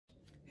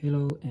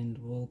Hello and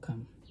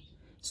welcome.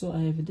 So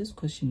I have this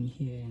question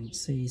here and it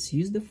says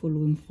use the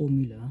following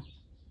formula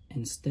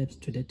and steps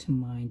to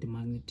determine the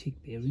magnetic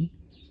bearing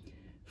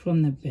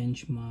from the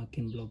benchmark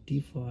in block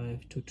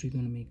D5 to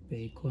trigonometric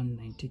beacon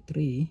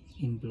 93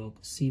 in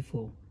block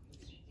C4,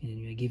 and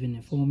you are given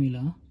a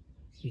formula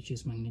which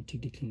is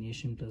magnetic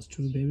declination plus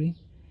true bearing,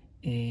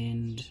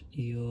 and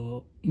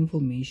your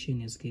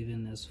information is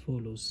given as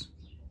follows,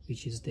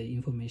 which is the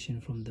information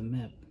from the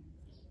map.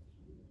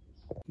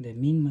 The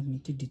mean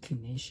magnetic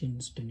declination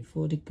is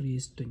 24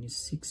 degrees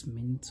 26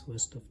 minutes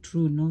west of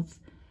true north,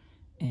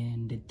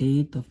 and the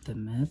date of the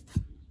map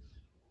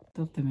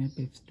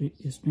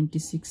is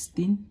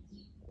 2016.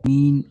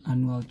 Mean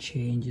annual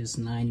change is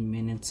 9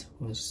 minutes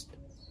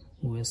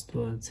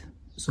westwards.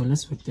 So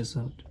let's work this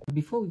out.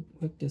 Before we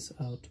work this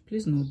out,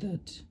 please note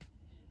that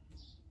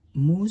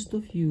most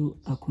of you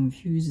are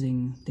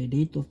confusing the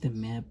date of the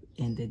map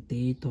and the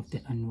date of the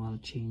annual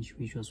change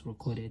which was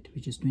recorded,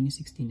 which is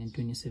 2016 and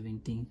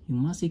 2017. You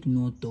must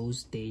ignore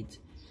those dates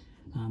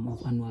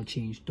of annual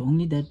change. The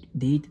only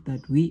date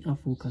that we are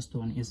focused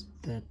on is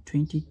the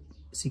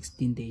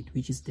 2016 date,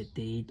 which is the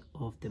date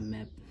of the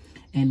map.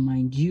 And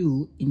mind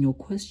you, in your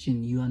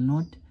question you are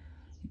not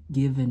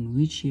given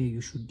which year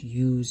you should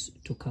use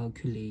to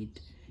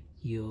calculate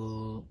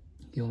your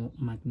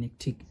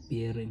magnetic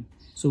bearing.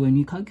 So when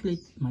you calculate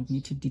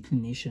magnetic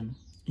declination,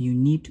 you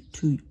need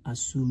to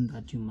assume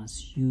that you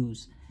must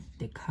use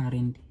the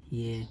current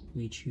year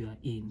which you are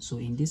in. So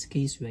in this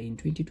case we are in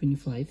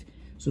 2025,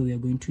 so we are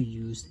going to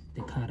use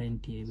the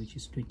current year, which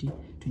is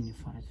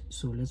 2025.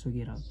 So let's work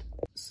it out.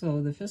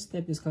 So the first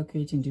step is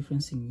calculating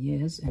difference in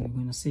years, and we're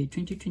going to say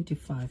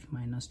 2025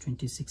 minus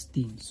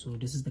 2016. So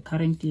this is the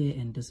current year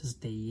and this is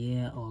the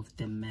year of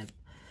the map.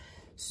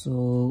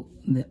 So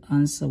the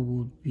answer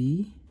would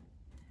be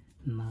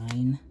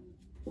 9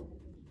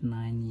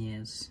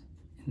 years.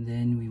 And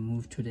then we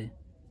move to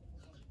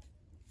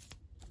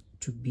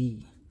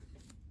B.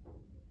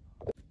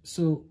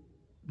 So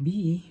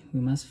B, we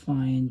must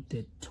find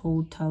the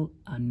total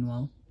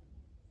annual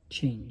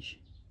change.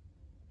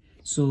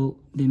 So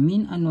the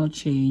mean annual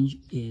change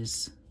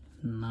is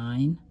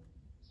 9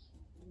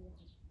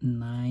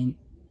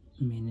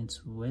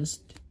 minutes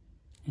west,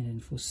 and then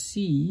for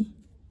C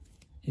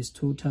is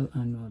total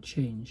annual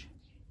change.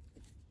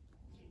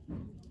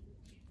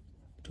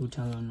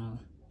 Total annual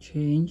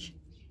change.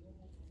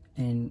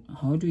 And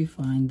how do we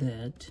find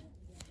that?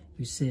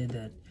 We say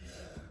that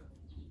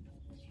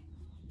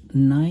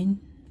 9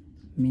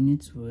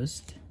 minutes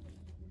west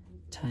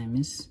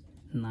times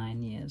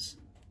 9 years,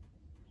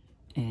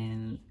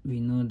 and we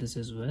know this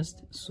is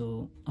west,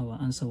 so our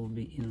answer will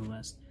be in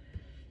west.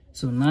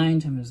 So 9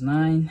 times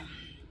 9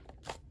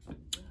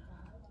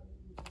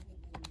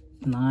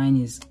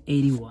 is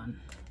 81.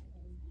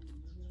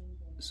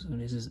 So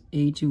this is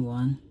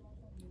 81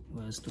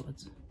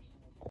 westwards.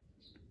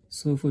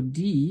 So for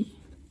D,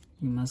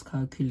 we must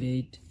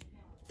calculate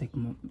the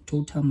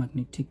total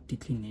magnetic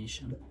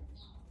declination.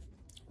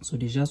 So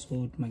they just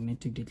hold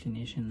magnetic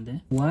declination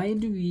there. Why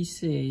do we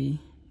say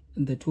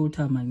the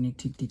total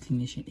magnetic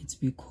declination? It's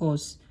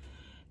because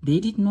they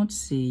did not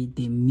say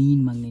the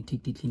mean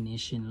magnetic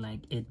declination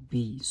like at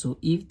B. So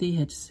if they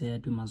had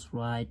said we must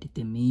write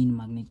the mean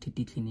magnetic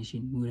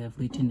declination, we would have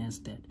written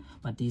as that.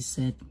 But they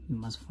said we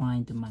must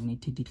find the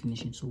magnetic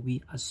declination. So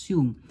we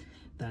assume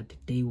that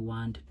they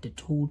want the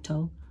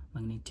total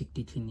magnetic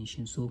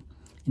declination. So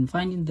in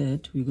finding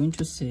that, we're going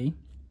to say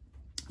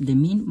the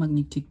mean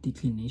magnetic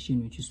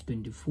declination, which is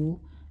 24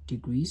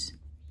 degrees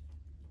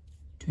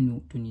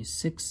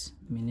 26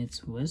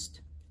 minutes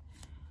west,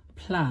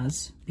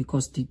 plus,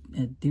 because the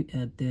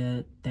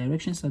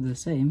directions are the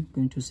same,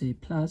 going to say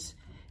plus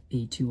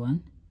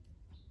 81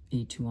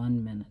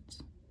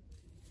 minutes,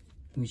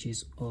 which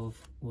is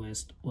of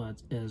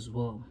westwards as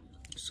well.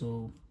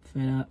 So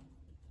further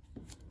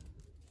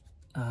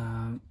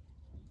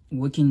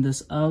working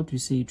this out, we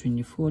say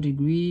 24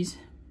 degrees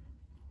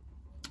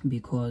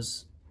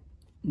because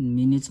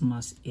minutes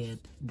must add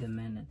the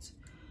minutes.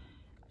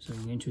 So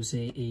we're going to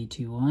say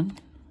 81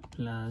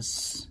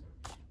 plus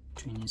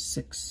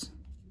 26.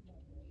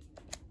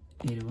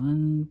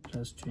 81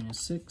 plus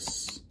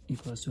 26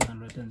 equals to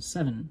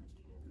 107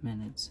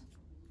 minutes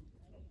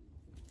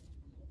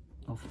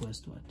of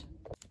westward.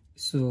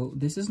 So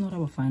this is not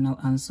our final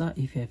answer.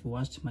 If you have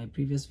watched my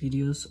previous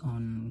videos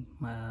on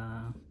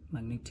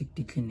magnetic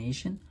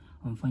declination,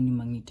 on finding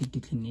magnetic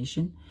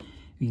declination,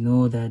 we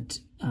know that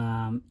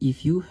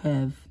if you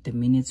have the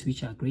minutes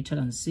which are greater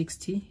than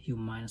 60, you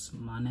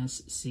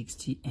minus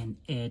 60 and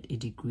add a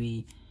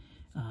degree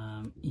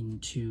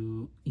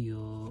into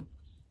your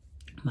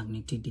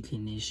magnetic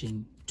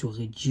declination to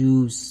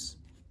reduce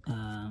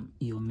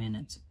your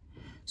minutes.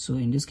 So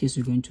in this case,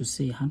 we're going to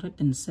say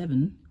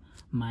 107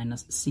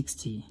 minus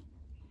 60.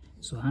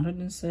 So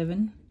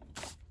 107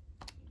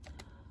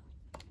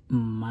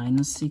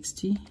 minus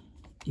 60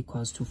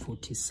 equals to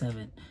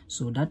 47.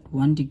 So that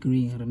 1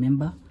 degree,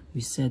 remember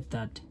we said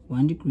that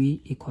 1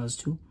 degree equals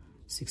to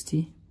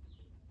 60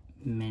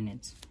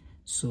 minutes.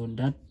 So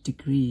that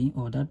degree,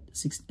 or that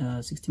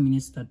 60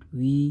 minutes that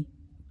we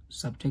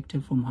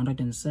subtracted from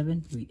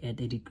 107, we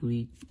add a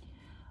degree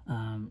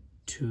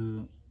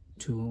to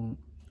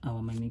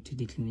our magnetic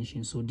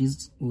declination. So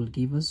this will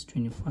give us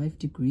 25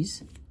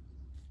 degrees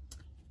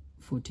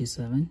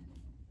 47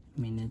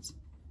 minutes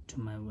to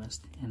my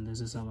west, and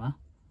this is our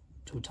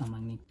total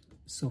magnetic.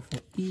 So for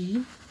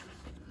E,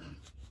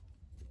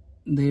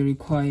 they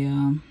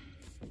require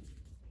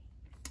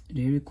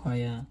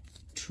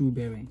true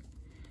bearing.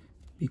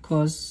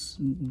 Because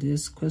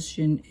this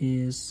question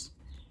is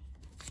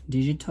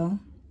digital,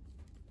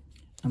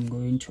 I'm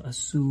going to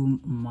assume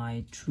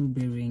my true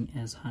bearing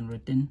as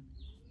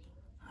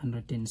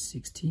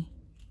 160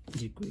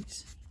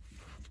 degrees.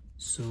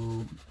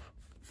 So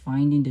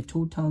finding the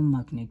total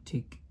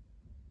magnetic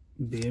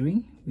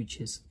bearing,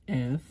 which is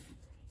F,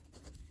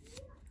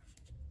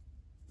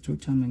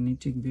 total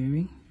magnetic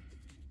bearing.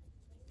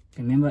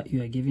 Remember,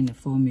 you are given a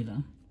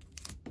formula.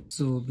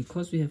 So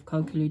because we have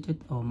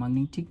calculated our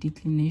magnetic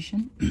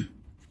declination,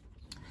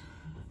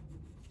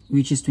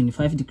 which is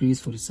 25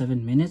 degrees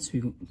 47 minutes,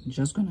 we're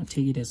just gonna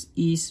take it as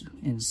east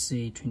and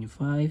say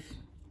 25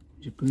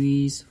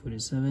 degrees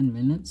 47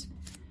 minutes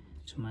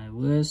to my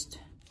west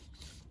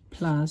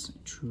plus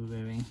true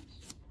bearing,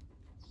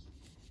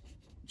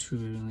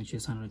 which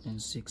is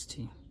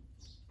 160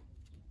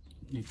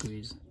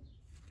 degrees.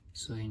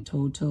 So in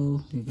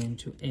total, we're going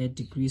to add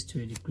degrees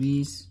to a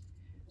degrees.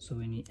 So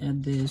when we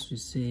add this, we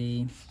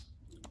say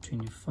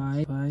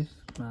 25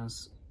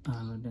 plus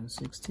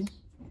 160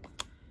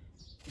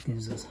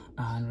 gives us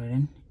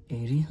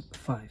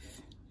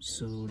 185.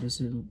 So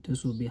this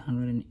will be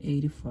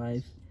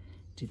 185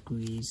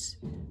 degrees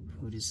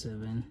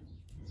 47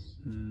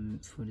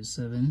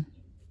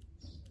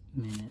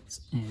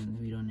 minutes, and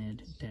we don't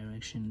add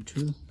direction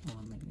to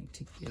our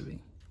magnetic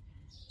bearing.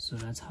 So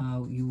that's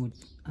how you would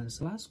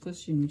answer. Last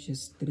question, which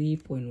is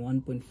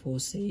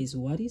 3.1.4, says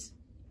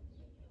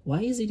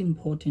why is it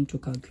important to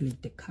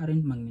calculate the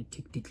current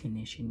magnetic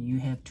declination? You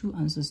have two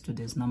answers to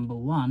this. Number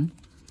one,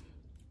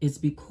 it's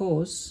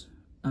because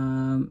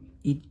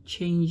it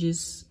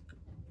changes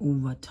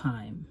over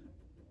time.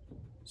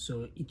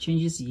 So it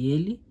changes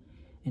yearly.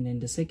 And then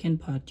the second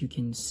part you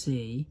can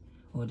say,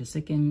 or the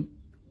second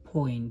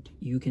point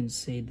you can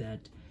say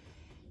that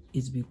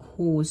it's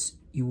because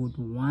you would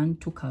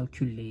want to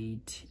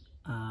calculate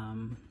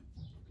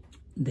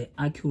the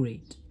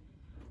accurate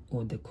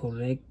or the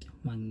correct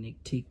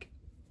magnetic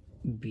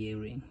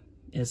bearing,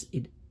 as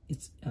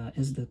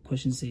as the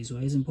question says.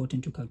 Why is it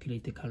important to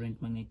calculate the current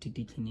magnetic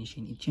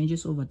declination? It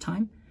changes over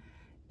time.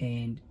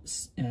 And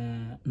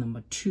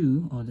number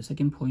two, or the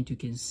second point, you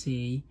can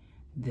say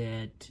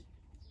that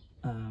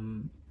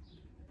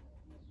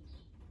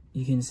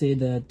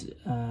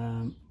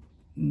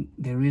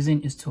the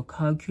reason is to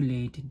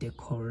calculate the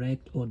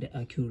correct or the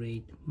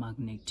accurate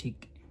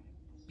magnetic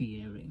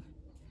bearing.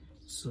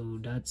 So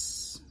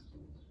that's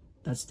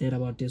it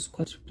about this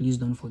question. Please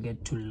don't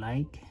forget to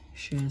like,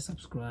 share,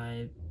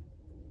 subscribe,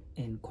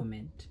 and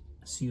comment.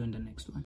 See you on the next one.